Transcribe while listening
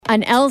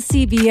An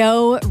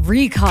LCBO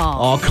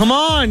recall. Oh, come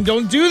on.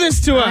 Don't do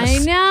this to us. I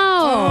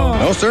know.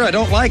 No, sir, I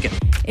don't like it.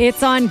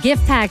 It's on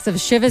gift packs of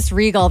Chivas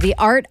Regal, the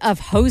art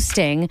of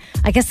hosting.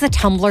 I guess the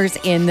tumblers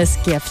in this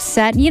gift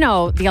set. You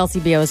know, the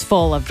LCBO is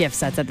full of gift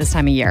sets at this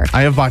time of year.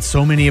 I have bought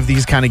so many of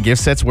these kind of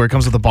gift sets where it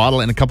comes with a bottle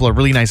and a couple of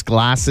really nice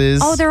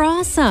glasses. Oh, they're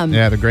awesome.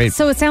 Yeah, they're great.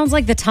 So it sounds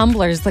like the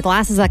tumblers, the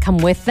glasses that come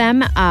with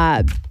them,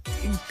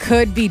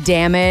 could be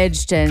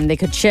damaged and they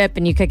could chip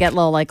and you could get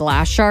little like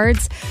glass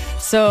shards.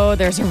 So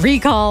there's a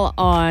recall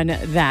on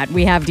that.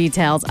 We have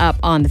details up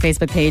on the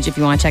Facebook page if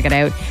you want to check it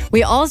out.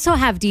 We also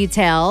have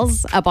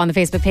details up on the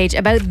Facebook page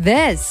about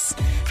this.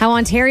 How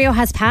Ontario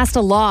has passed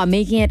a law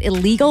making it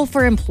illegal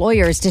for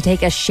employers to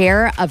take a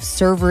share of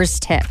servers'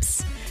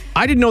 tips.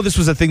 I didn't know this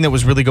was a thing that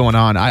was really going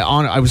on.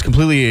 I was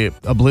completely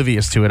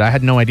oblivious to it. I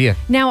had no idea.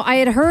 Now, I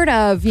had heard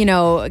of,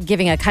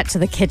 giving a cut to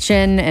the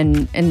kitchen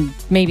and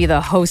maybe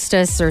the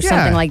hostess or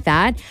something like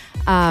that.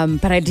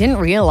 But I didn't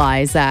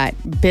realize that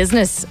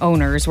business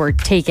owners were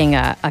taking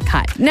a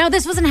cut. Now,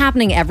 this wasn't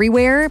happening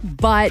everywhere,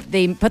 but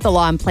they put the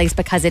law in place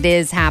because it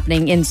is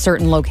happening in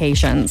certain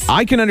locations.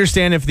 I can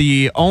understand if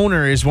the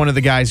owner is one of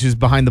the guys who's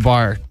behind the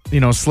bar,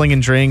 slinging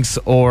drinks,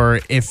 or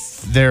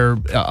if they're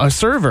a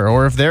server,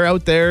 or if they're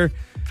out there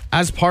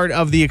as part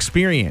of the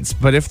experience.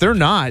 But if they're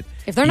not...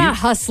 If they're not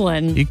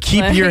hustling... You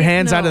keep your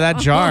hands out of that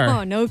jar.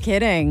 Oh, no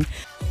kidding.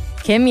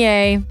 Kim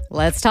Ye,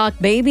 let's talk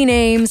baby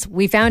names.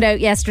 We found out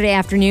yesterday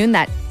afternoon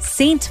that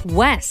Saint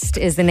West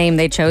is the name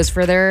they chose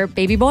for their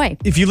baby boy.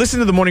 If you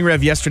listened to the Morning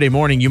Rev yesterday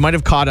morning, you might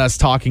have caught us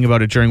talking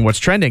about it during What's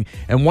Trending.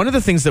 And one of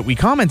the things that we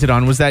commented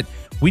on was that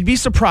we'd be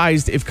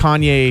surprised if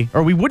Kanye...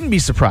 Or we wouldn't be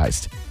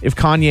surprised if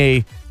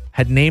Kanye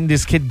had named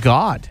his kid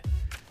God.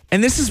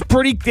 And this is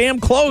pretty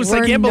damn close.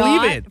 I can't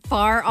believe it. Not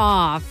far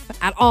off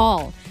at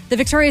all. The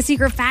Victoria's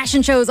Secret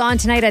fashion show is on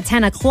tonight at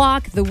 10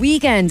 o'clock. The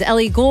Weeknd,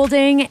 Ellie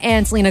Goulding,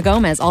 and Selena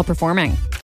Gomez all performing.